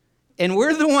 and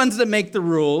we're the ones that make the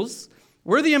rules.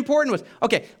 We're the important ones.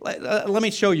 Okay, let me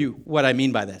show you what I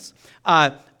mean by this.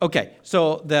 Okay,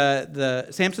 so the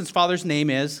Samson's father's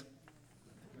name is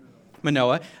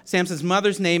Manoah. Samson's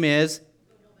mother's name is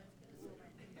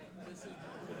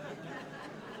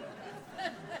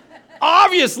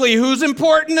obviously who's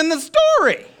important in the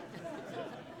story.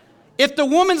 If the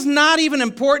woman's not even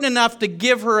important enough to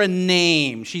give her a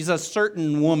name, she's a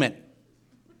certain woman,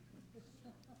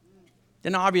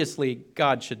 then obviously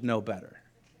God should know better.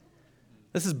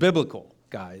 This is biblical,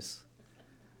 guys.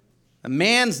 A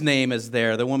man's name is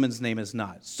there, the woman's name is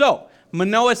not. So,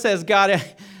 Manoah says, God,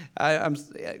 I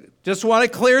just want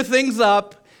to clear things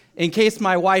up in case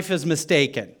my wife is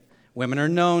mistaken. Women are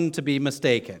known to be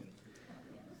mistaken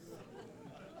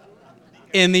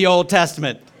in the Old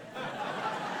Testament.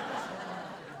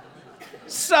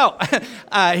 So,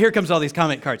 here comes all these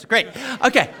comment cards. Great.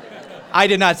 Okay. I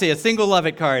did not see a single love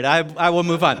it card. I will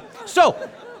move on. So,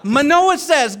 Manoah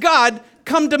says, God,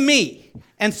 come to me.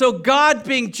 And so God,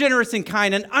 being generous and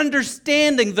kind and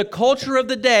understanding the culture of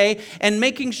the day and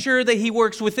making sure that he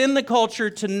works within the culture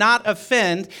to not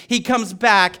offend, he comes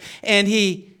back and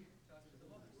he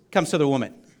comes to the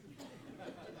woman.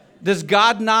 Does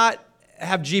God not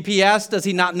have GPS? Does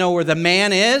he not know where the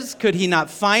man is? Could he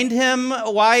not find him?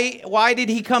 Why did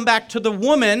he come back to the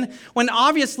woman when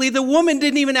obviously the woman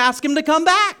didn't even ask him to come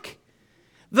back?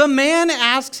 The man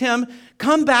asks him,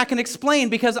 come back and explain,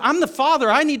 because I'm the father.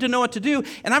 I need to know what to do,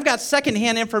 and I've got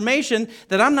secondhand information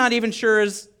that I'm not even sure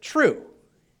is true.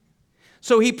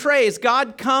 So he prays,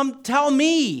 God, come tell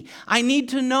me. I need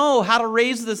to know how to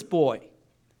raise this boy.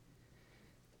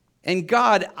 And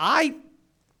God, I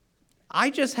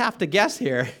just have to guess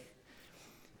here,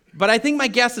 but I think my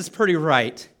guess is pretty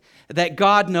right, that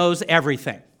God knows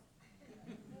everything.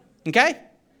 Okay?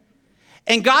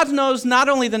 And God knows not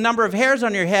only the number of hairs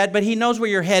on your head, but he knows where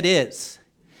your head is.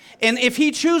 And if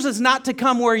he chooses not to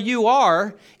come where you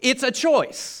are, it's a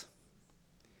choice.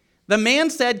 The man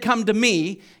said, come to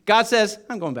me. God says,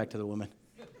 I'm going back to the woman.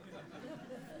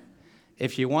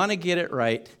 If you want to get it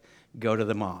right, go to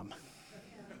the mom.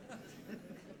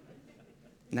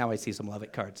 Now I see some love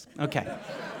it cards. Okay.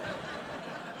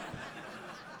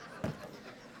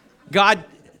 God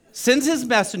sends his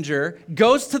messenger,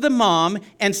 goes to the mom,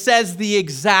 and says the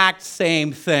exact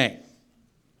same thing.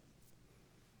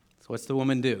 So what's the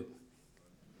woman do?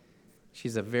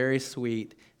 She's a very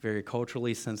sweet, very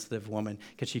culturally sensitive woman,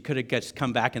 because she could have just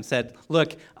come back and said,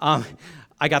 look, I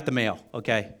got the mail,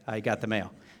 okay? I got the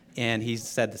mail. And he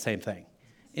said the same thing.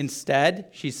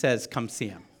 Instead, she says, come see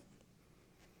him.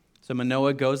 So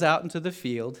Manoah goes out into the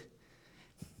field.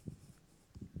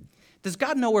 Does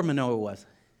God know where Manoah was?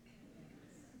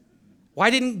 Why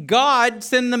didn't God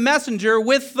send the messenger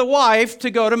with the wife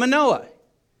to go to Manoah?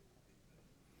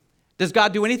 Does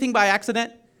God do anything by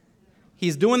accident?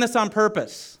 He's doing this on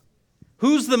purpose.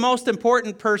 Who's the most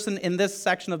important person in this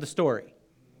section of the story?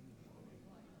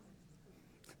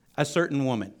 A certain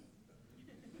woman.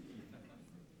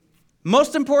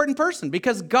 Most important person,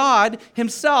 because God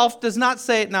himself does not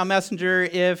say, now messenger,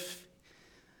 if,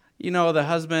 the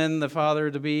husband, the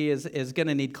father-to-be is going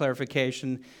to need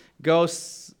clarification, go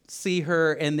see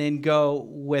her and then go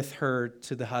with her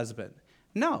to the husband.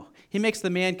 No, he makes the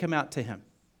man come out to him.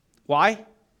 Why?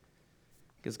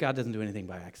 Because God doesn't do anything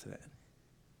by accident.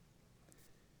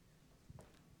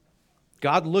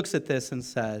 God looks at this and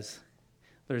says,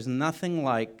 there's nothing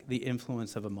like the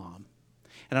influence of a mom.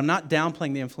 And I'm not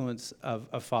downplaying the influence of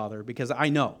a father, because I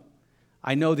know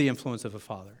the influence of a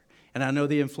father. And I know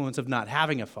the influence of not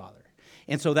having a father.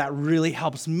 And so that really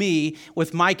helps me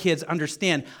with my kids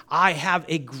understand I have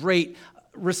a great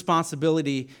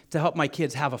responsibility to help my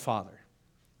kids have a father,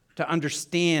 to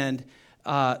understand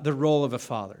the role of a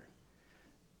father.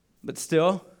 But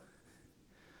still,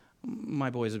 my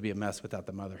boys would be a mess without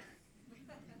the mother.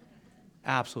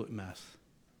 Absolute mess.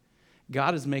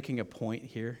 God is making a point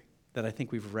here that I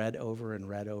think we've read over and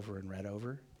read over and read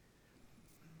over,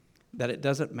 that it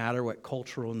doesn't matter what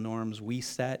cultural norms we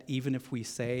set, even if we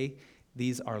say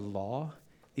these are law,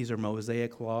 these are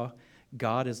Mosaic law,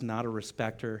 God is not a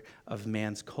respecter of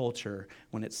man's culture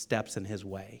when it steps in his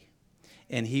way.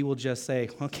 And he will just say,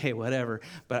 okay, whatever,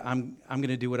 but I'm going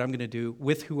to do what I'm going to do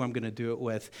with who I'm going to do it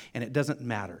with, and it doesn't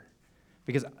matter,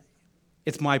 because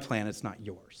it's my plan, it's not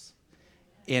yours.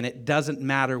 And it doesn't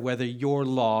matter whether your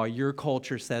law, your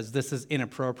culture says this is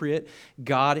inappropriate.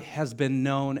 God has been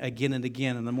known again and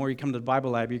again. And the more you come to the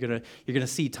Bible Lab, you're gonna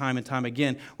see time and time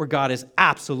again where God is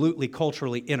absolutely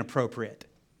culturally inappropriate.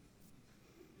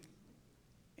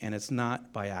 And it's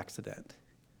not by accident,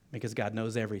 because God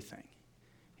knows everything.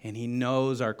 And he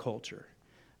knows our culture.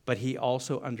 But he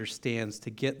also understands to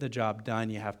get the job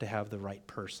done, you have to have the right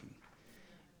person.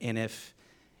 And if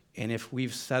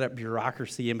we've set up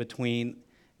bureaucracy in between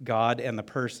God and the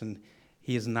person,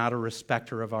 he is not a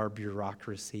respecter of our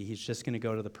bureaucracy. He's just going to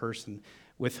go to the person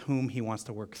with whom he wants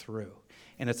to work through.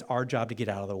 And it's our job to get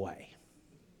out of the way,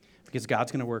 because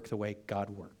God's going to work the way God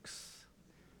works.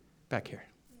 Back here.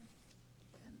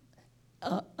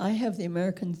 I have the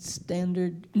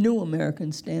New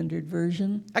American Standard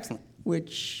Version. Excellent.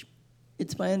 Which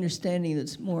it's my understanding that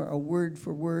it's more a word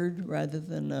for word rather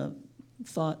than a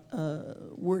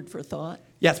word for thought.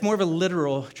 Yeah, it's more of a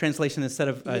literal translation instead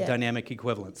of dynamic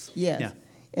equivalence. Yes. Yeah.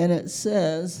 And it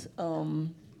says,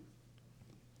 then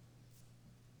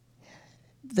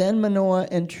Manoah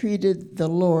entreated the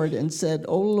Lord and said,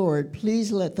 O Lord,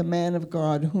 please let the man of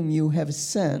God whom you have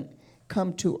sent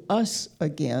come to us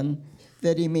again,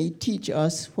 that he may teach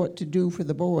us what to do for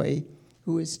the boy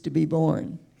who is to be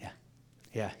born.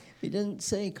 Yeah. He didn't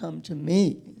say, come to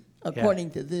me,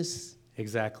 according to this.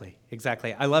 Exactly.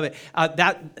 I love it.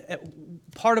 That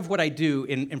part of what I do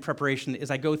in preparation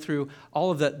is I go through all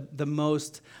of the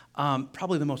most,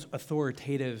 probably the most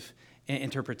authoritative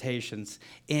interpretations,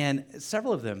 and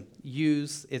several of them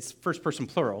use, it's first person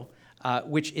plural,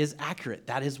 which is accurate.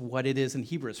 That is what it is in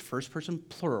Hebrew. It's first person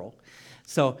plural.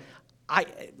 So I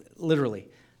literally,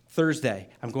 Thursday,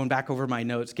 I'm going back over my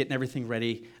notes, getting everything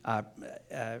ready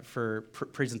for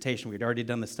presentation. We'd already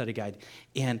done the study guide.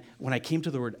 And when I came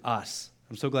to the word us,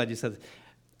 I'm so glad you said that,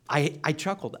 I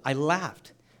chuckled. I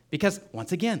laughed. Because,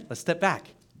 once again, let's step back.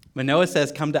 Manoah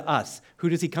says, come to us. Who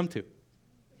does he come to?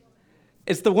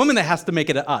 It's the woman that has to make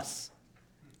it an us.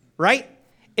 Right?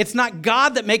 It's not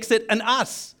God that makes it an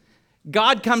us.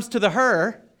 God comes to the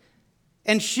her,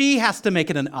 and she has to make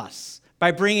it an us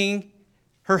by bringing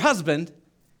her husband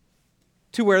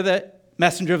to where the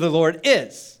messenger of the Lord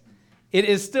is. It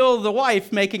is still the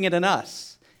wife making it an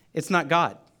us. It's not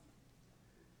God.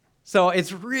 So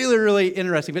it's really, really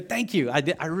interesting. But thank you.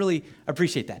 I really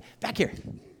appreciate that. Back here.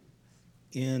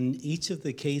 In each of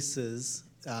the cases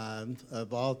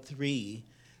of all three,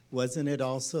 wasn't it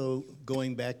also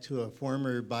going back to a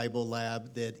former Bible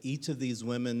lab that each of these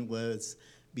women was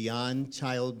beyond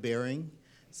childbearing?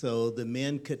 So the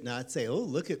men could not say, oh,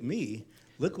 look at me.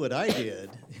 Look what I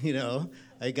did. You know,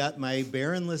 I got my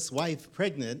barrenless wife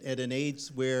pregnant at an age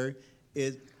where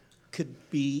it could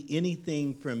be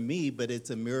anything from me, but it's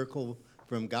a miracle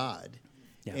from God.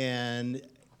 Yeah. And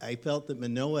I felt that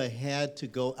Manoah had to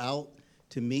go out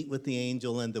to meet with the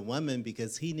angel and the woman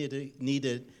because he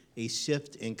needed a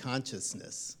shift in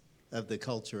consciousness of the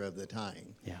culture of the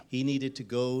time. Yeah. He needed to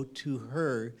go to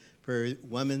her for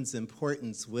woman's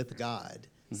importance with God,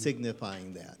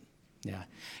 signifying that. Yeah.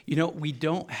 You know, we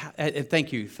don't have, and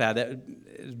thank you, Thad, that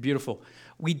is beautiful.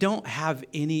 We don't have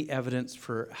any evidence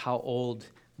for how old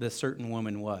this certain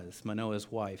woman was,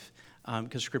 Manoah's wife,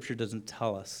 because Scripture doesn't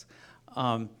tell us.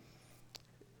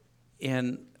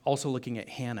 And also looking at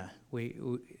Hannah,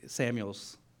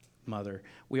 Samuel's mother,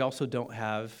 we also don't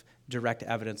have direct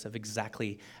evidence of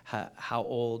exactly how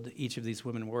old each of these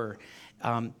women were.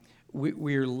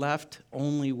 We're left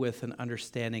only with an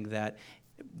understanding that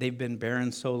they've been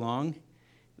barren so long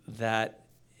that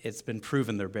it's been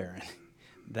proven they're barren,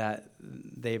 that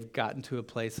they've gotten to a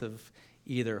place of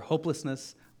either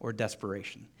hopelessness or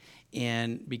desperation.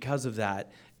 And because of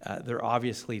that, they're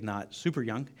obviously not super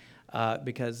young,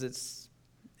 because it's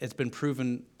been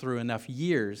proven through enough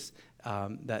years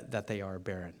that they are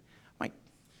barren. Mike?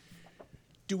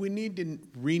 Do we need to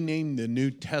rename the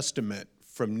New Testament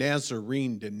from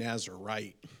Nazarene to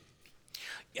Nazarite?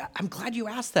 Yeah, I'm glad you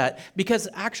asked that, because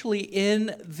actually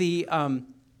in the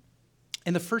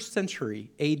first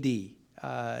century A.D.,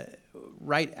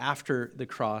 right after the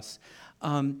cross,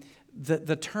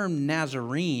 the term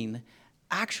Nazarene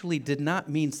actually did not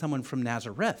mean someone from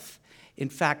Nazareth. In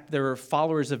fact, there were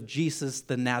followers of Jesus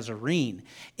the Nazarene.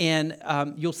 And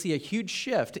you'll see a huge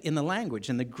shift in the language.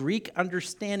 In the Greek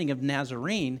understanding of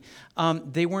Nazarene,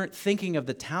 they weren't thinking of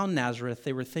the town Nazareth,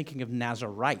 they were thinking of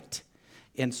Nazarite.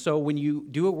 And so when you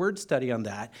do a word study on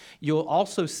that, you'll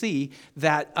also see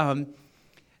that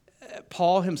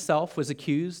Paul himself was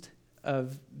accused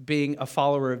of being a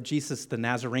follower of Jesus the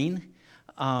Nazarene.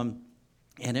 And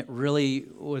it really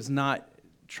was not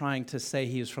trying to say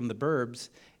he was from the burbs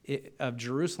of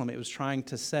Jerusalem. It was trying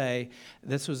to say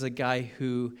this was a guy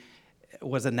who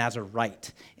was a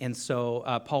Nazarite. And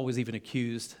so Paul was even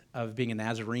accused of being a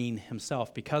Nazarene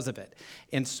himself because of it.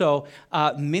 And so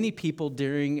many people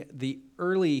during the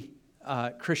early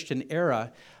Christian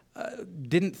era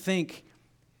didn't think,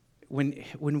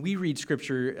 when we read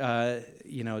Scripture,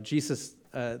 Jesus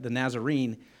the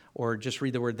Nazarene, or just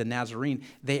read the word the Nazarene,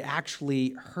 they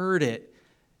actually heard it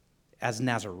as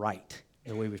Nazarite,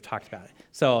 the way we've talked about it.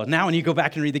 So now when you go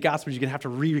back and read the Gospels, you're going to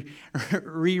have to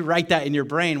rewrite that in your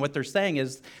brain. What they're saying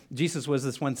is Jesus was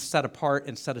this one set apart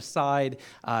and set aside,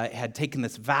 had taken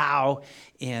this vow,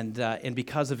 and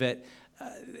because of it,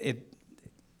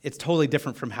 it's totally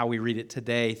different from how we read it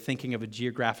today, thinking of a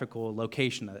geographical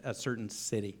location, a certain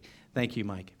city. Thank you,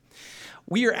 Mike.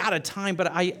 We are out of time,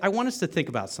 but I want us to think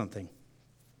about something.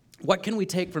 What can we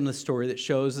take from the story that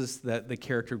shows us that the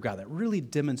character of God, that really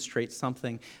demonstrates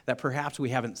something that perhaps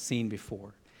we haven't seen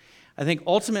before? I think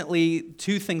ultimately,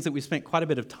 two things that we spent quite a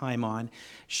bit of time on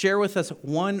share with us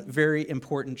one very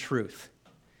important truth.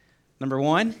 Number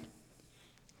one,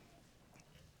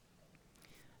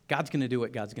 God's going to do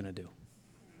what God's going to do.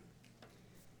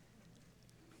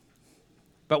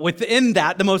 But within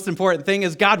that, the most important thing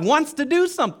is God wants to do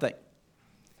something.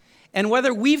 And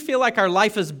whether we feel like our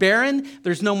life is barren,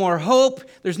 there's no more hope,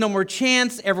 there's no more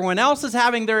chance, everyone else is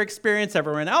having their experience,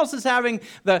 everyone else is having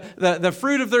the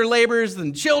fruit of their labors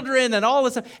and children and all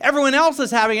this stuff, everyone else is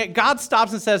having it, God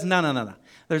stops and says, no.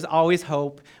 There's always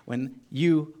hope when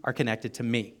you are connected to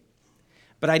me.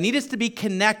 But I need us to be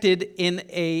connected in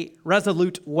a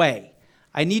resolute way.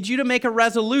 I need you to make a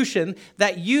resolution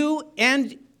that you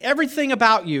and everything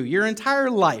about you, your entire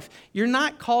life, you're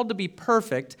not called to be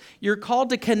perfect. You're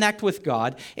called to connect with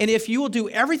God. And if you will do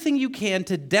everything you can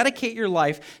to dedicate your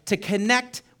life to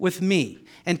connect with me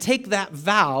and take that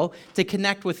vow to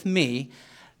connect with me,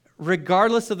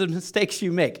 regardless of the mistakes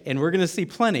you make, and we're going to see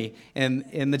plenty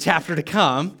in the chapter to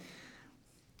come,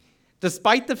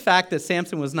 despite the fact that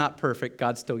Samson was not perfect,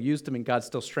 God still used him and God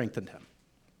still strengthened him.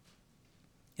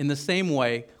 In the same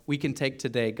way, we can take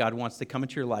today, God wants to come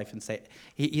into your life and say,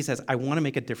 He says, I want to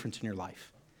make a difference in your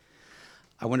life.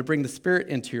 I want to bring the Spirit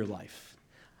into your life.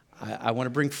 I want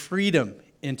to bring freedom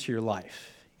into your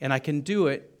life. And I can do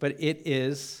it, but it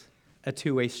is a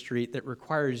two-way street that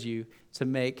requires you to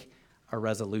make a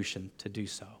resolution to do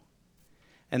so.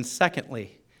 And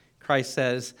secondly, Christ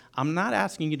says, I'm not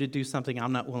asking you to do something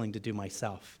I'm not willing to do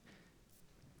myself.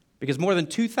 Because more than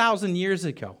 2,000 years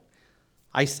ago,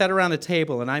 I sat around a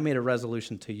table and I made a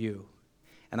resolution to you.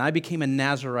 And I became a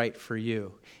Nazarite for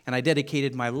you. And I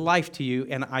dedicated my life to you.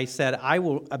 And I said, I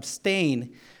will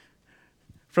abstain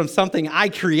from something I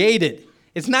created.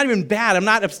 It's not even bad. I'm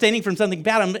not abstaining from something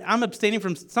bad. I'm abstaining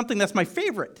from something that's my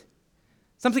favorite.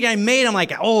 Something I made, I'm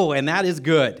like, oh, and that is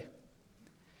good.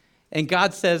 And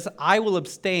God says, I will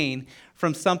abstain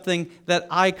from something that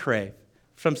I crave,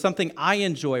 from something I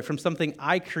enjoy, from something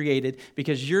I created,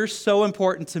 because you're so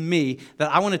important to me that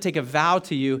I want to take a vow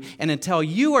to you, and until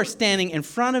you are standing in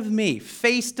front of me,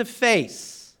 face to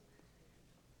face,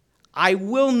 I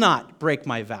will not break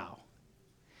my vow.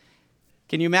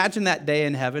 Can you imagine that day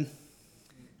in heaven?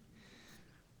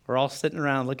 We're all sitting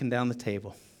around looking down the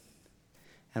table,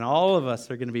 and all of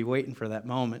us are going to be waiting for that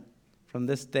moment. From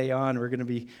this day on, we're going to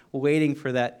be waiting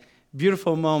for that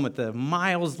Beautiful moment, the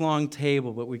miles-long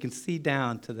table, but we can see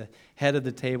down to the head of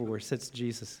the table where sits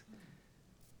Jesus.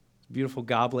 Beautiful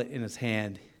goblet in his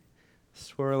hand,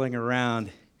 swirling around.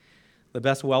 The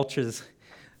best Welch's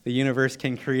the universe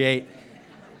can create.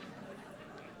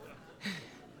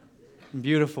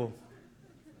 Beautiful,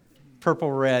 purple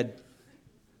red,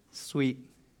 sweet. And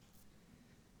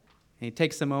he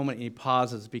takes a moment and he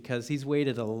pauses because he's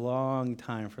waited a long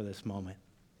time for this moment.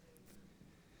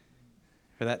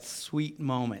 For that sweet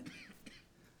moment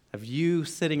of you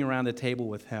sitting around the table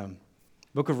with him.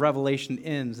 The book of Revelation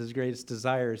ends, his greatest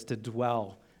desire is to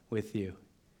dwell with you,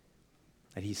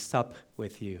 that he sup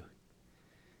with you.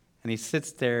 And he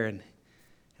sits there and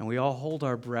we all hold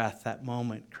our breath that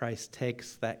moment. Christ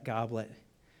takes that goblet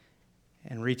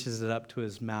and reaches it up to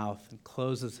his mouth and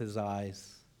closes his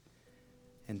eyes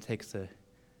and takes a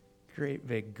great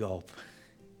big gulp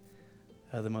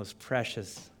of the most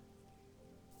precious,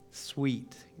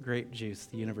 sweet grape juice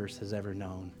the universe has ever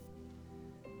known.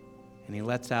 And he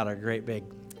lets out a great big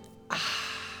ah.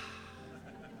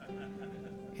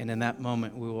 And in that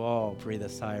moment, we will all breathe a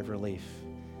sigh of relief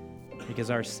because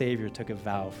our Savior took a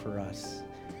vow for us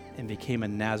and became a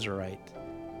Nazarite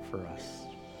for us.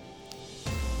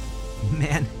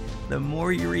 Man, the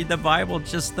more you read the Bible,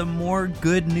 just the more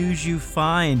good news you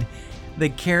find. The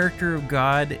character of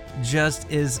God just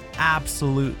is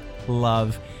absolute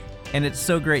love. And it's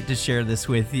so great to share this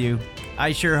with you.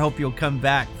 I sure hope you'll come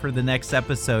back for the next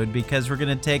episode because we're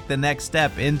going to take the next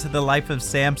step into the life of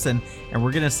Samson and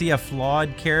we're going to see a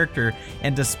flawed character.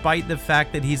 And despite the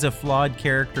fact that he's a flawed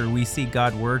character, we see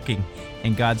God working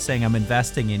and God saying, I'm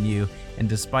investing in you. And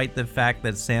despite the fact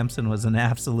that Samson was an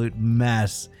absolute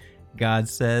mess, God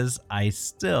says, I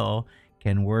still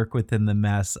can work within the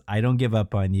mess. I don't give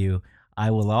up on you.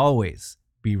 I will always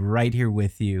be right here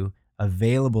with you,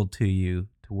 available to you,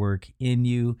 to work in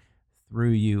you,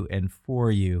 through you, and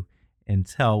for you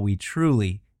until we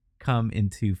truly come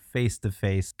into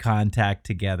face-to-face contact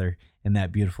together in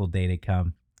that beautiful day to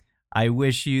come. I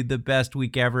wish you the best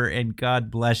week ever, and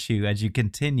God bless you as you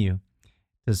continue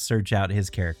to search out his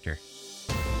character.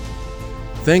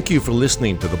 Thank you for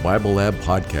listening to the Bible Lab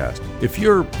podcast. If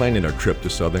you're planning a trip to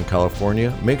Southern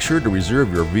California, make sure to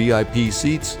reserve your VIP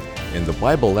seats in the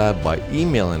Bible Lab by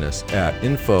emailing us at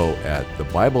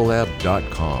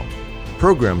info@thebiblelab.com.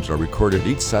 Programs are recorded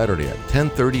each Saturday at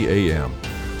 10:30 a.m.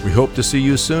 We hope to see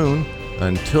you soon.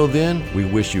 Until then, we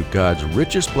wish you God's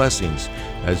richest blessings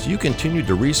as you continue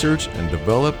to research and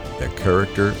develop the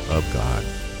character of God.